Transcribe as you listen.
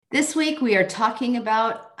This week, we are talking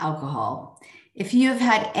about alcohol. If you have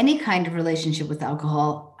had any kind of relationship with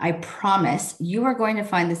alcohol, I promise you are going to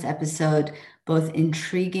find this episode both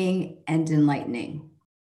intriguing and enlightening.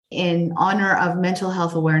 In honor of Mental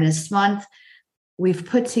Health Awareness Month, we've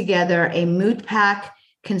put together a mood pack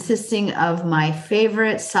consisting of my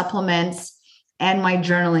favorite supplements and my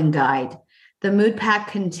journaling guide. The mood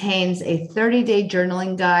pack contains a 30-day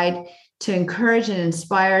journaling guide to encourage and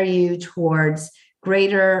inspire you towards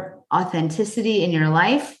greater authenticity in your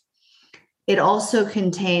life. It also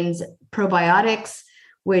contains probiotics,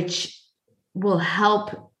 which will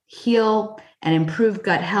help heal and improve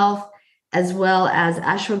gut health, as well as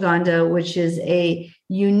ashwagandha, which is a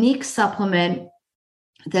unique supplement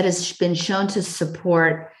that has been shown to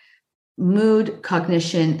support mood,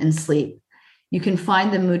 cognition, and sleep. You can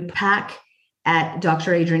find the mood pack at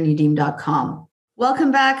dradrianudim.com.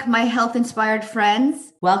 Welcome back, my health-inspired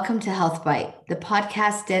friends. Welcome to Health Bite, the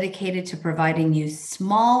podcast dedicated to providing you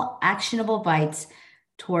small, actionable bites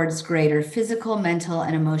towards greater physical, mental,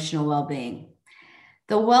 and emotional well-being.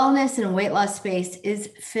 The wellness and weight loss space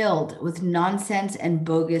is filled with nonsense and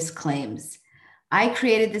bogus claims. I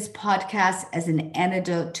created this podcast as an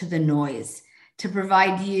antidote to the noise, to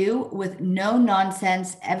provide you with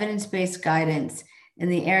no-nonsense, evidence-based guidance in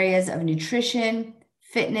the areas of nutrition,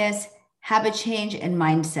 fitness, habit change, and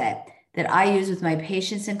mindset that I use with my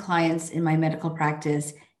patients and clients in my medical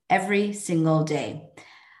practice every single day.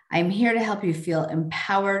 I'm here to help you feel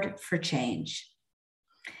empowered for change.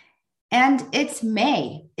 And it's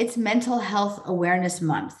May, it's Mental Health Awareness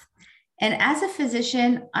Month. And as a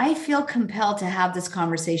physician, I feel compelled to have this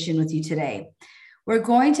conversation with you today. We're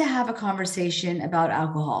going to have a conversation about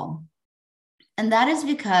alcohol. And that is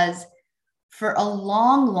because for a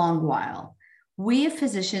long, long while, we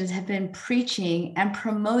physicians have been preaching and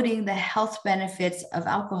promoting the health benefits of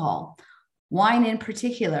alcohol, wine in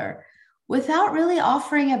particular, without really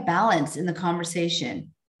offering a balance in the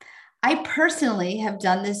conversation. I personally have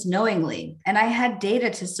done this knowingly, and I had data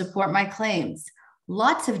to support my claims,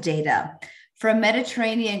 lots of data from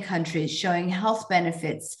Mediterranean countries showing health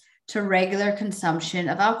benefits to regular consumption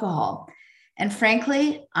of alcohol. And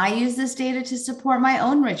frankly, I use this data to support my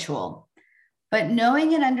own ritual. But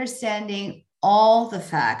knowing and understanding all the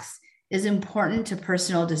facts is important to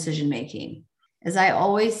personal decision-making. As I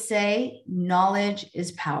always say, knowledge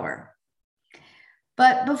is power.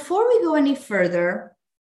 But before we go any further,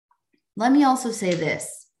 let me also say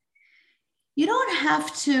this. You don't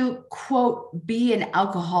have to, quote, be an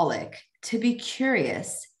alcoholic to be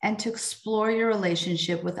curious and to explore your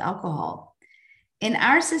relationship with alcohol. In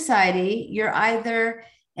our society, you're either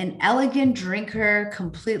an elegant drinker,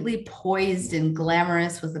 completely poised and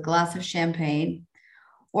glamorous with a glass of champagne,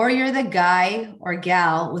 or you're the guy or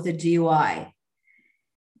gal with a DUI.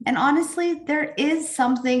 And honestly, there is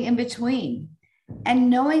something in between. And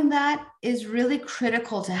knowing that is really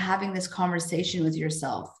critical to having this conversation with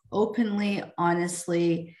yourself, openly,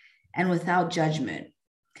 honestly, and without judgment.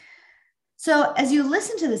 So as you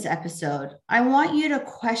listen to this episode, I want you to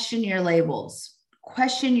question your labels,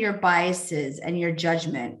 question your biases and your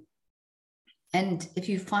judgment. And if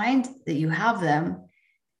you find that you have them,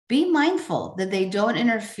 be mindful that they don't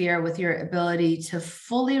interfere with your ability to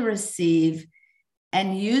fully receive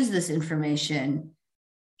and use this information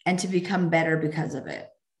and to become better because of it.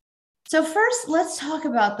 So first, let's talk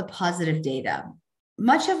about the positive data,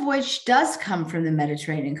 much of which does come from the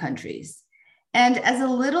Mediterranean countries. And as a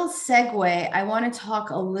little segue, I want to talk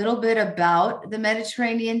a little bit about the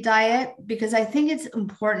Mediterranean diet because I think it's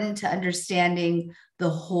important to understanding the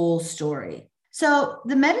whole story. So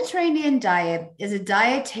the Mediterranean diet is a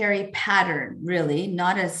dietary pattern, really,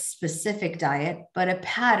 not a specific diet, but a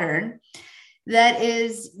pattern that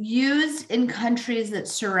is used in countries that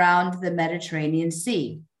surround the Mediterranean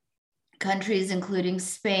Sea, countries including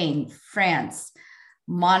Spain, France,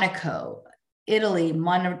 Monaco, Italy,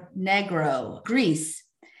 Montenegro, Greece.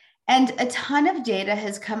 And a ton of data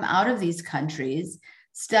has come out of these countries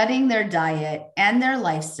studying their diet and their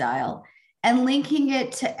lifestyle and linking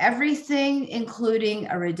it to everything, including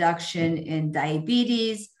a reduction in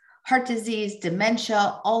diabetes, heart disease,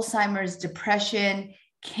 dementia, Alzheimer's, depression,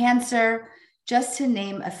 cancer, just to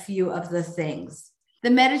name a few of the things.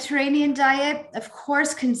 The Mediterranean diet, of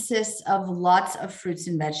course, consists of lots of fruits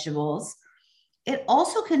and vegetables. It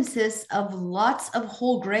also consists of lots of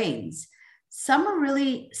whole grains. Some are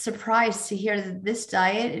really surprised to hear that this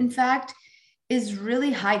diet, in fact, is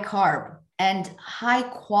really high carb and high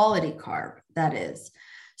quality carb, that is.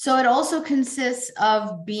 So it also consists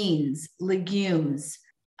of beans, legumes,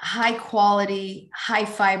 high quality, high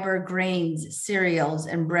fiber grains, cereals,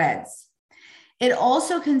 and breads. It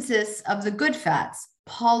also consists of the good fats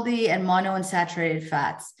poly and monounsaturated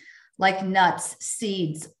fats like nuts,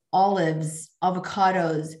 seeds, olives,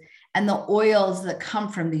 avocados, and the oils that come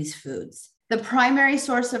from these foods. The primary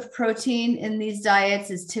source of protein in these diets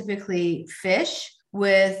is typically fish,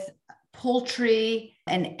 with poultry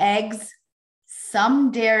and eggs,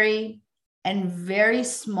 some dairy, and very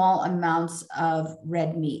small amounts of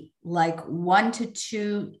red meat, like 1 to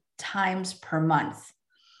 2 times per month.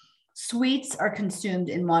 Sweets are consumed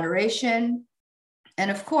in moderation. And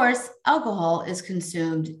of course, alcohol is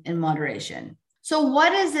consumed in moderation. So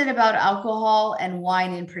what is it about alcohol and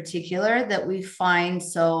wine in particular that we find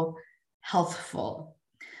so healthful?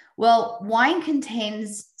 Well, wine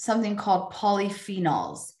contains something called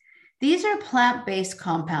polyphenols. These are plant-based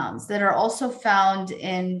compounds that are also found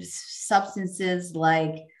in substances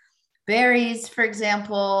like berries, for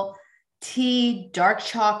example, tea, dark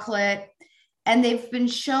chocolate, and they've been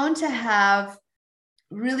shown to have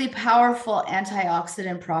really powerful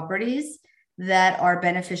antioxidant properties that are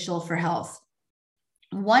beneficial for health.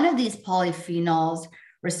 One of these polyphenols,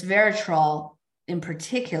 resveratrol in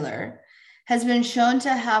particular, has been shown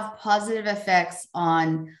to have positive effects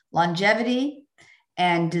on longevity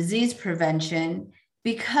and disease prevention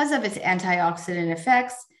because of its antioxidant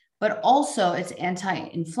effects, but also its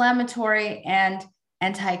anti-inflammatory and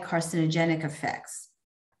anti-carcinogenic effects.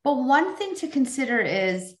 But one thing to consider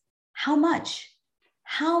is how much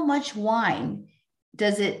wine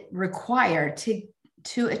does it require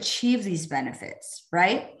to achieve these benefits,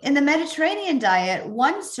 right? In the Mediterranean diet,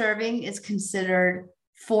 one serving is considered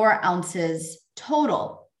 4 ounces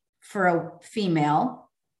total for a female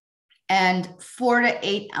and 4 to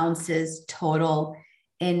 8 ounces total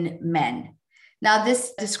in men. Now,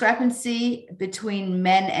 this discrepancy between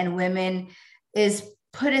men and women is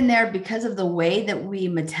put in there because of the way that we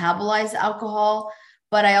metabolize alcohol.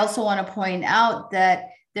 But I also want to point out that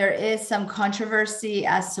there is some controversy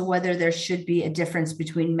as to whether there should be a difference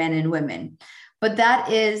between men and women. But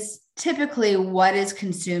that is typically what is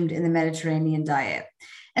consumed in the Mediterranean diet.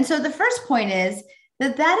 And so the first point is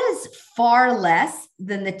that is far less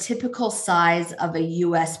than the typical size of a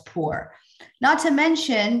US pour. Not to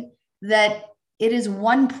mention that it is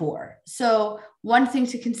 1 pour. So one thing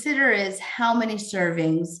to consider is how many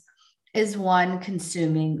servings is one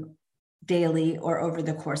consuming daily or over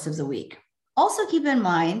the course of the week. Also keep in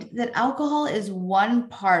mind that alcohol is one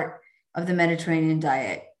part of the Mediterranean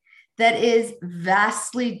diet that is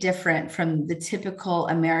vastly different from the typical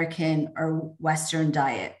American or Western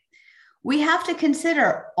diet. We have to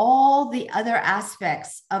consider all the other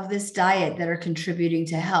aspects of this diet that are contributing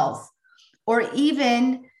to health, or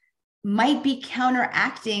even might be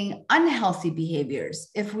counteracting unhealthy behaviors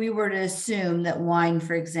if we were to assume that wine,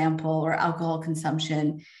 for example, or alcohol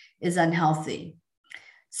consumption is unhealthy.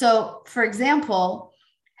 So, for example,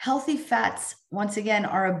 healthy fats, once again,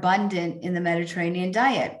 are abundant in the Mediterranean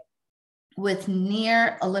diet, with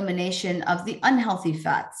near elimination of the unhealthy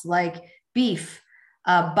fats like beef,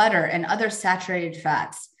 butter, and other saturated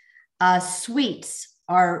fats. Sweets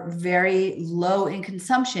are very low in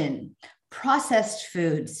consumption. Processed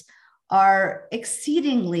foods are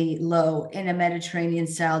exceedingly low in a Mediterranean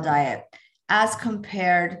style diet as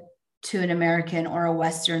compared to an American or a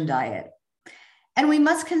Western diet. And we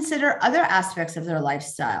must consider other aspects of their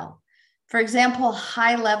lifestyle. For example,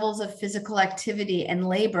 high levels of physical activity and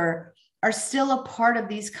labor are still a part of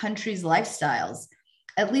these countries' lifestyles.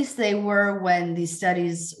 At least they were when these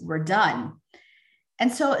studies were done.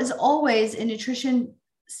 And so, as always in nutrition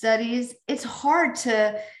studies, it's hard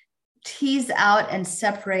to tease out and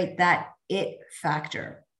separate that it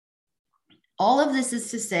factor. All of this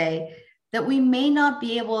is to say that we may not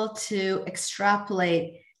be able to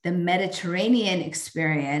extrapolate the Mediterranean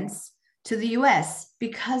experience to the US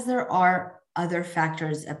because there are other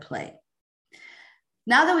factors at play.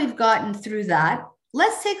 Now that we've gotten through that,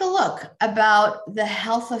 let's take a look about the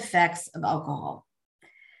health effects of alcohol.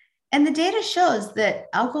 And the data shows that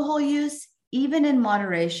alcohol use, even in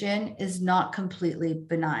moderation, is not completely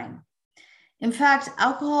benign. In fact,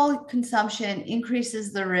 alcohol consumption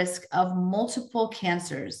increases the risk of multiple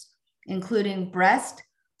cancers, including breast,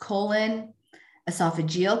 colon,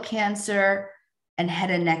 esophageal cancer, and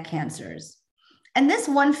head and neck cancers. And this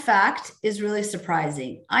one fact is really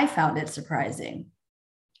surprising. I found it surprising,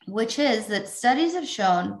 which is that studies have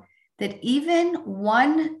shown that even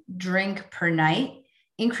 1 drink per night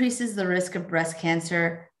increases the risk of breast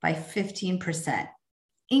cancer by 15%.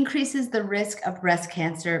 Increases the risk of breast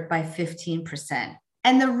cancer by 15%.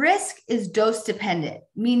 And the risk is dose dependent,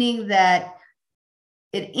 meaning that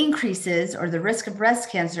it increases, or the risk of breast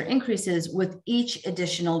cancer increases with each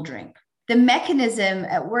additional drink. The mechanism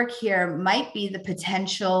at work here might be the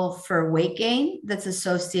potential for weight gain that's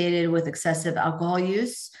associated with excessive alcohol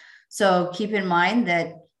use. So keep in mind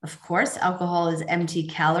that, of course, alcohol is empty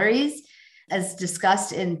calories. As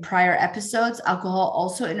discussed in prior episodes, alcohol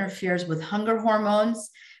also interferes with hunger hormones,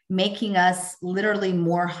 making us literally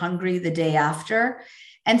more hungry the day after.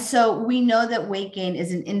 And so we know that weight gain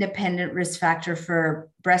is an independent risk factor for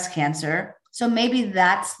breast cancer. So maybe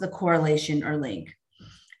that's the correlation or link.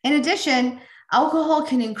 In addition, alcohol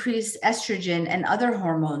can increase estrogen and other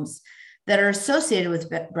hormones that are associated with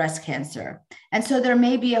breast cancer. And so there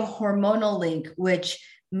may be a hormonal link, which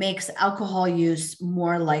makes alcohol use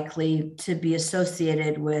more likely to be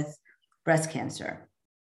associated with breast cancer.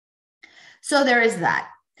 So there is that.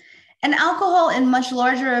 And alcohol in much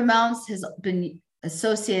larger amounts has been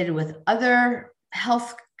associated with other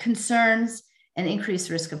health concerns, an increased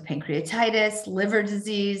risk of pancreatitis, liver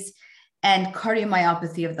disease, and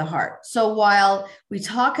cardiomyopathy of the heart. So while we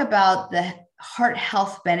talk about the heart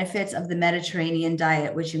health benefits of the Mediterranean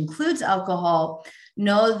diet, which includes alcohol,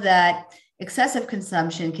 know that excessive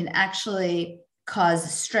consumption can actually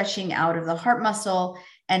cause stretching out of the heart muscle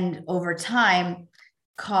and over time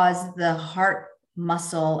cause the heart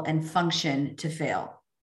muscle and function to fail.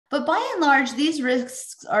 But by and large, these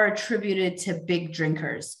risks are attributed to big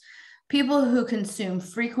drinkers, people who consume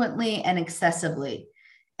frequently and excessively.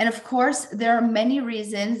 And of course, there are many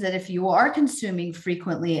reasons that if you are consuming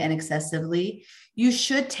frequently and excessively, you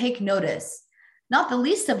should take notice, not the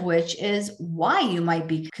least of which is why you might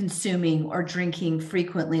be consuming or drinking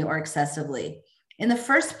frequently or excessively in the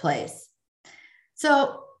first place.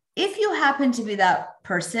 So if you happen to be that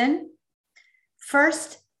person,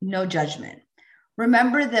 first, no judgment.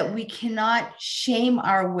 Remember that we cannot shame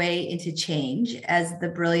our way into change, as the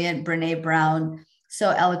brilliant Brené Brown so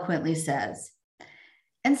eloquently says.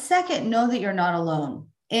 And second, know that you're not alone.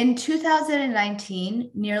 In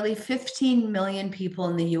 2019, nearly 15 million people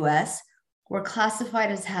in the US were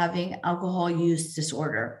classified as having alcohol use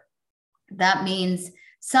disorder. That means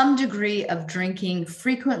some degree of drinking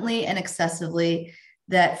frequently and excessively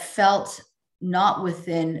that felt not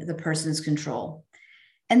within the person's control.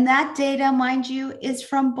 And that data, mind you, is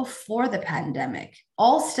from before the pandemic.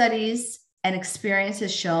 All studies and experience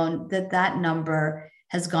has shown that that number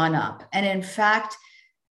has gone up. And in fact,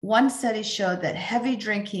 one study showed that heavy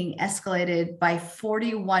drinking escalated by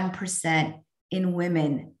 41% in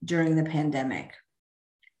women during the pandemic.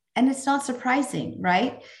 And it's not surprising,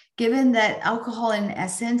 right? Given that alcohol in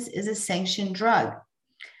essence is a sanctioned drug.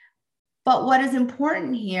 But what is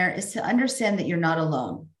important here is to understand that you're not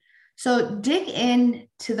alone. So dig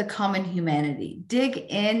into the common humanity, dig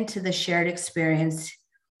into the shared experience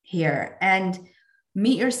here, and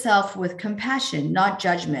meet yourself with compassion, not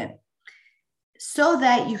judgment, so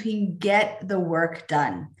that you can get the work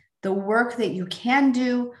done, the work that you can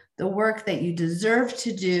do, the work that you deserve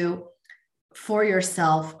to do for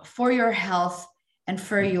yourself, for your health, and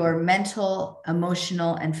for your mental,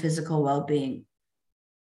 emotional, and physical well-being.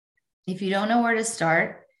 If you don't know where to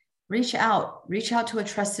start, reach out to a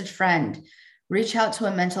trusted friend, reach out to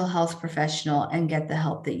a mental health professional and get the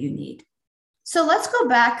help that you need. So let's go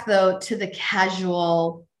back though to the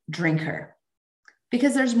casual drinker,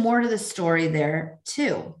 because there's more to the story there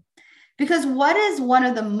too. Because what is one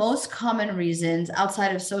of the most common reasons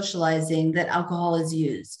outside of socializing that alcohol is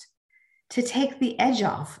used? To take the edge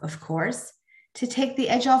off, of course, to take the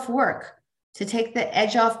edge off work, to take the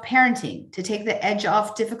edge off parenting, to take the edge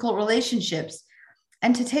off difficult relationships,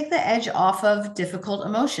 and to take the edge off of difficult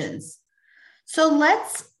emotions. So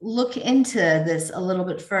let's look into this a little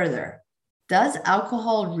bit further. Does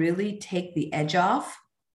alcohol really take the edge off?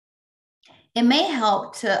 It may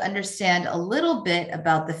help to understand a little bit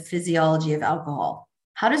about the physiology of alcohol.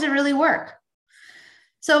 How does it really work?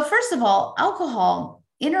 So first of all, alcohol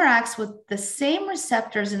interacts with the same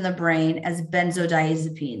receptors in the brain as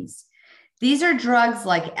benzodiazepines. These are drugs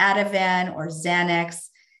like Ativan or Xanax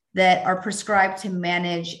that are prescribed to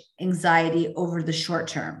manage anxiety over the short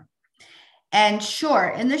term. And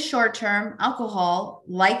sure, in the short term, alcohol,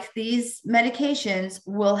 like these medications,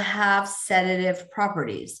 will have sedative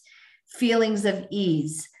properties, feelings of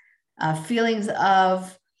ease, feelings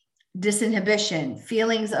of disinhibition,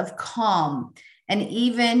 feelings of calm, and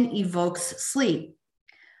even evokes sleep.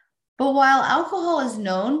 But while alcohol is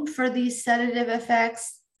known for these sedative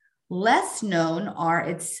effects, less known are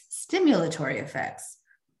its stimulatory effects,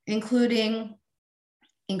 including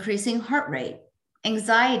increasing heart rate,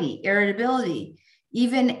 anxiety, irritability,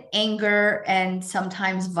 even anger, and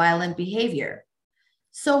sometimes violent behavior.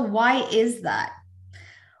 So why is that?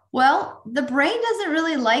 Well, the brain doesn't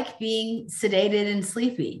really like being sedated and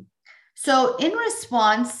sleepy. So in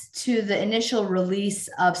response to the initial release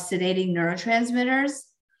of sedating neurotransmitters,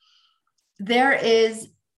 there is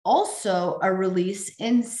also a release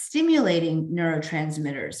in stimulating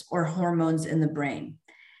neurotransmitters or hormones in the brain.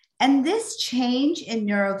 And this change in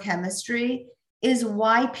neurochemistry is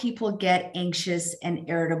why people get anxious and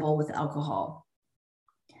irritable with alcohol.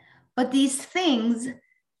 But these things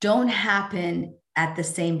don't happen at the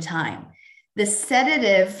same time. The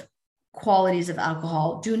sedative qualities of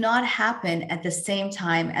alcohol do not happen at the same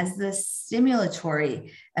time as the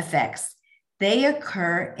stimulatory effects. They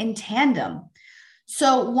occur in tandem.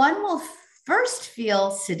 So one will first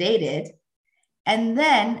feel sedated and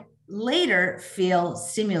then later feel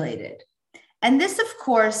stimulated. And this, of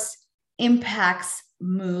course, impacts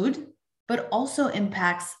mood, but also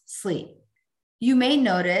impacts sleep. You may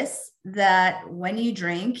notice that when you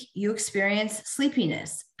drink, you experience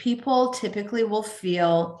sleepiness. People typically will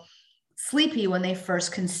feel sleepy when they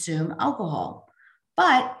first consume alcohol.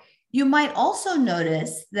 But you might also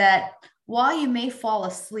notice that while you may fall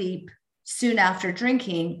asleep soon after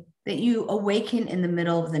drinking, that you awaken in the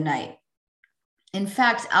middle of the night. In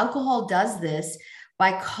fact, alcohol does this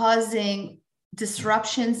by causing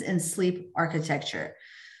disruptions in sleep architecture.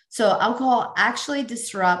 So alcohol actually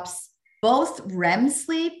disrupts both REM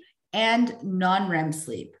sleep and non-REM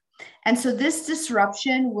sleep. And so this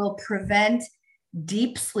disruption will prevent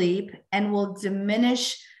deep sleep and will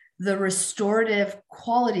diminish the restorative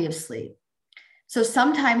quality of sleep. So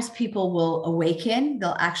sometimes people will awaken,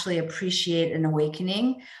 they'll actually appreciate an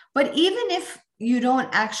awakening. But even if you don't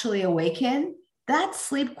actually awaken, that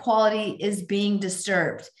sleep quality is being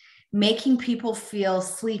disturbed, making people feel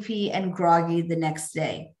sleepy and groggy the next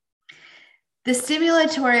day. The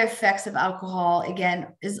stimulatory effects of alcohol, again,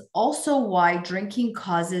 is also why drinking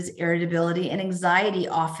causes irritability and anxiety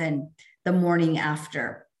often the morning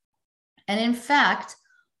after. And in fact,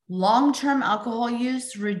 long-term alcohol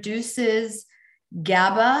use reduces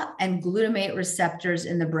GABA and glutamate receptors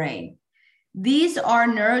in the brain. These are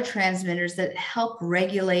neurotransmitters that help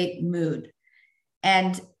regulate mood.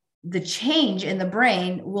 And the change in the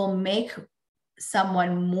brain will make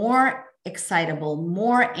someone more excitable,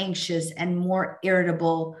 more anxious, and more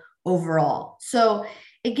irritable overall. So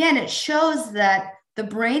again, it shows that the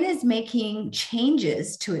brain is making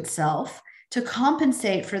changes to itself to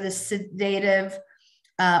compensate for the sedative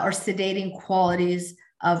or sedating qualities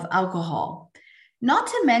of alcohol. Not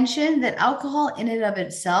to mention that alcohol in and of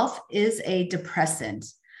itself is a depressant.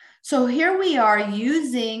 So here we are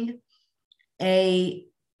using a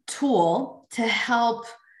tool to help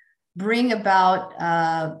bring about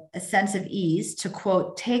a sense of ease, to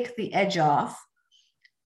quote, take the edge off,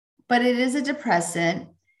 but it is a depressant.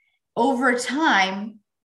 Over time,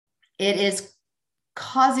 it is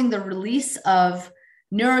causing the release of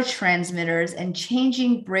neurotransmitters and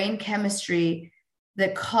changing brain chemistry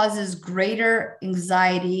that causes greater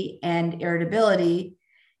anxiety and irritability.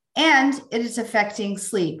 And it is affecting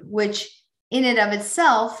sleep, which in and of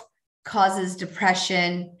itself causes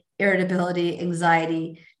depression, irritability,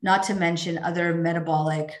 anxiety, not to mention other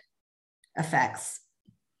metabolic effects.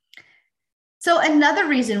 So another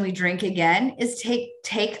reason we drink, again, is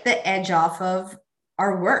take the edge off of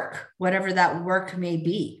our work, whatever that work may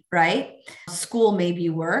be, right? School may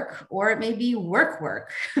be work, or it may be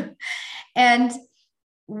work. And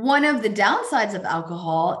one of the downsides of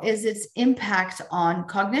alcohol is its impact on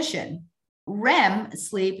cognition. REM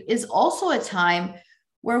sleep is also a time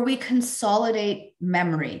where we consolidate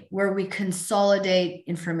memory, where we consolidate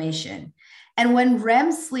information. And when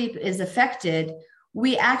REM sleep is affected,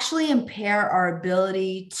 we actually impair our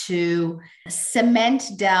ability to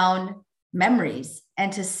cement down memories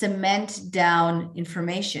and to cement down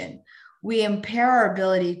information. We impair our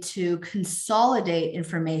ability to consolidate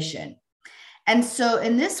information. And so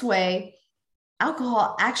in this way,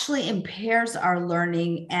 alcohol actually impairs our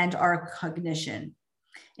learning and our cognition.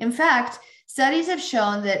 In fact, studies have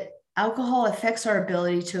shown that alcohol affects our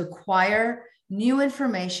ability to acquire new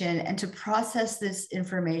information and to process this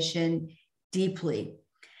information deeply.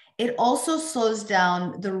 It also slows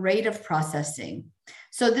down the rate of processing.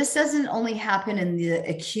 So this doesn't only happen in the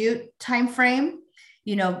acute time frame.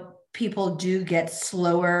 People do get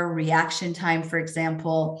slower reaction time, for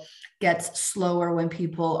example, gets slower when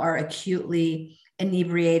people are acutely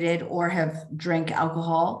inebriated or have drank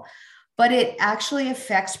alcohol, but it actually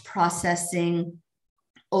affects processing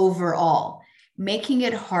overall, making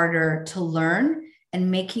it harder to learn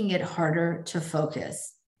and making it harder to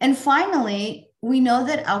focus. And finally, we know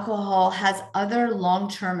that alcohol has other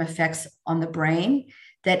long-term effects on the brain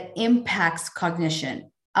that impacts cognition.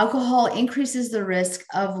 Alcohol increases the risk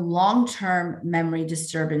of long-term memory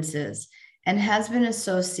disturbances, and has been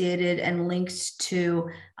associated and linked to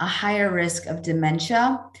a higher risk of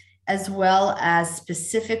dementia, as well as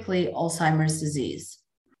specifically Alzheimer's disease.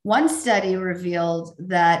 One study revealed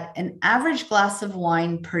that an average glass of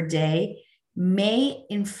wine per day may,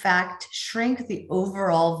 in fact, shrink the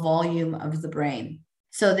overall volume of the brain.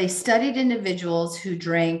 So they studied individuals who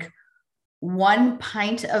drank 1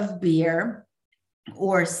 pint of beer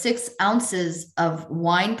or 6 ounces of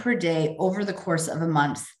wine per day over the course of a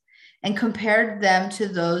month and compared them to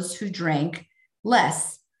those who drank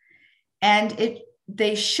less. And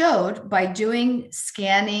they showed by doing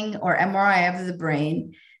scanning or MRI of the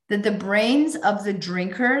brain that the brains of the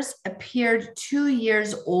drinkers appeared 2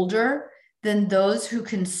 years older than those who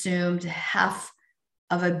consumed half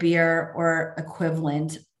of a beer or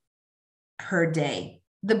equivalent per day.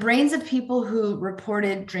 The brains of people who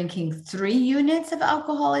reported drinking 3 units of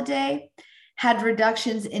alcohol a day had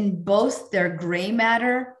reductions in both their gray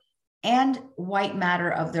matter and white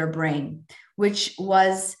matter of their brain, which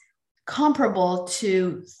was comparable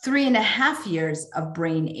to 3.5 years of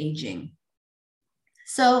brain aging.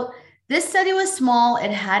 So this study was small,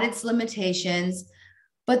 it had its limitations,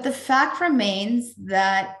 but the fact remains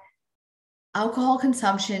that alcohol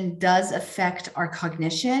consumption does affect our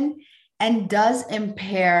cognition and does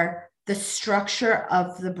impair the structure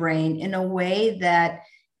of the brain in a way that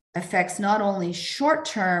affects not only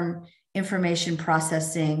short-term information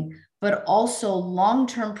processing, but also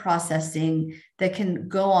long-term processing that can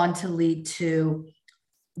go on to lead to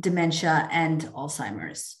dementia and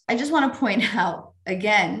Alzheimer's. I just want to point out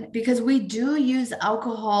again, because we do use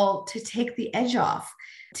alcohol to take the edge off,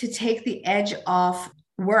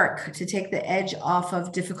 work, to take the edge off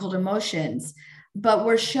of difficult emotions. But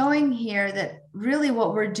we're showing here that really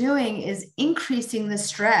what we're doing is increasing the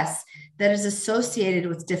stress that is associated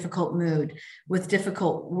with difficult mood, with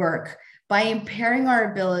difficult work, by impairing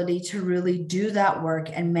our ability to really do that work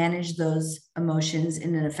and manage those emotions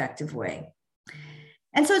in an effective way.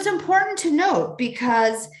 And so it's important to note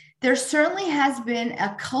because there certainly has been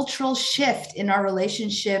a cultural shift in our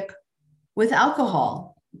relationship with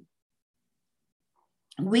alcohol.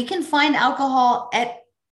 We can find alcohol at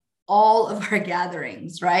all of our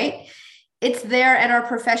gatherings, right? It's there at our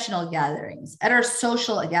professional gatherings, at our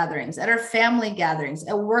social gatherings, at our family gatherings,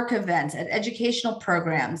 at work events, at educational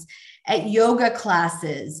programs, at yoga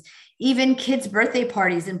classes, even kids' birthday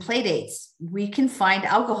parties and play dates. We can find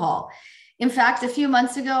alcohol. In fact, a few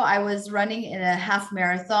months ago, I was running in a half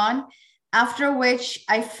marathon, after which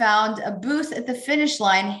I found a booth at the finish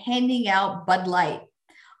line handing out Bud Light.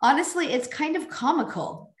 Honestly, it's kind of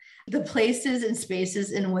comical, the places and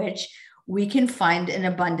spaces in which we can find an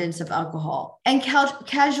abundance of alcohol. And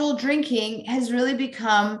casual drinking has really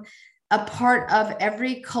become a part of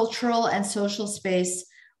every cultural and social space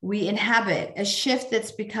we inhabit, a shift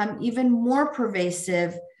that's become even more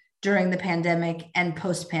pervasive during the pandemic and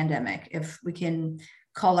post-pandemic, if we can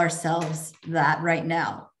call ourselves that right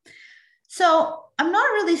now. So I'm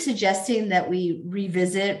not really suggesting that we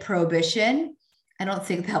revisit prohibition. I don't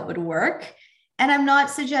think that would work. And I'm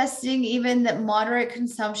not suggesting even that moderate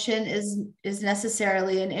consumption is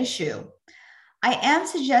necessarily an issue. I am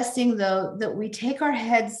suggesting, though, that we take our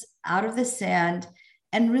heads out of the sand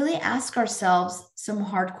and really ask ourselves some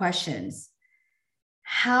hard questions.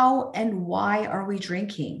 How and why are we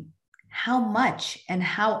drinking? How much and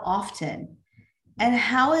how often? And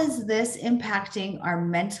how is this impacting our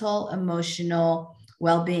mental, emotional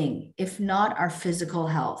well-being, if not our physical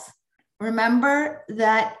health? Remember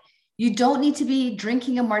that you don't need to be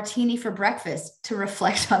drinking a martini for breakfast to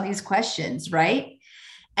reflect on these questions, right?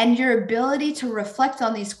 And your ability to reflect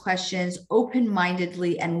on these questions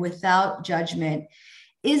open-mindedly and without judgment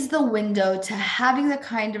is the window to having the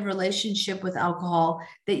kind of relationship with alcohol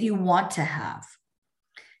that you want to have.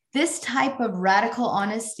 This type of radical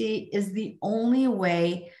honesty is the only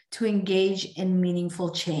way to engage in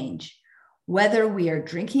meaningful change, whether we are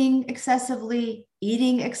drinking excessively,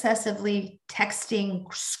 eating excessively, texting,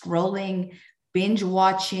 scrolling, binge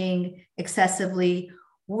watching excessively,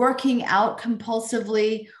 working out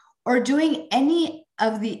compulsively, or doing any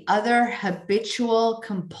of the other habitual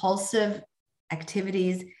compulsive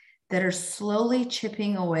activities that are slowly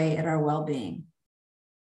chipping away at our well-being.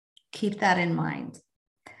 Keep that in mind.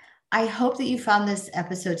 I hope that you found this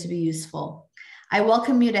episode to be useful. I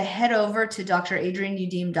welcome you to head over to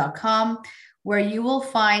dradriennudiem.com, where you will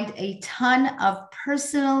find a ton of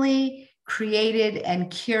personally created and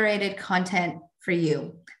curated content for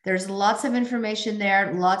you. There's lots of information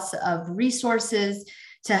there, lots of resources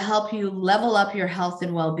to help you level up your health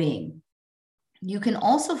and well-being. You can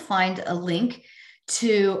also find a link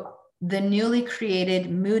to the newly created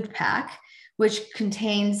Mood Pack, which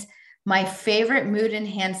contains My favorite mood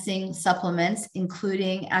enhancing supplements,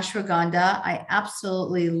 including ashwagandha. I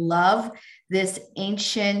absolutely love this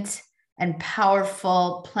ancient and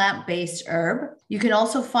powerful plant-based herb. You can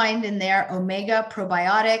also find in there omega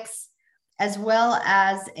probiotics, as well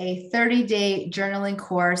as a 30-day journaling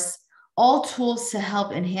course, all tools to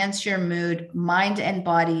help enhance your mood, mind, and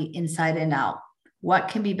body inside and out. What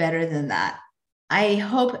can be better than that? I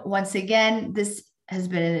hope once again this has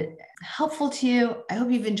been helpful to you. I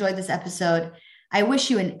hope you've enjoyed this episode. I wish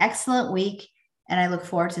you an excellent week, and I look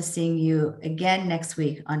forward to seeing you again next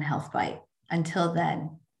week on Health Bite. Until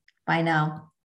then, bye now.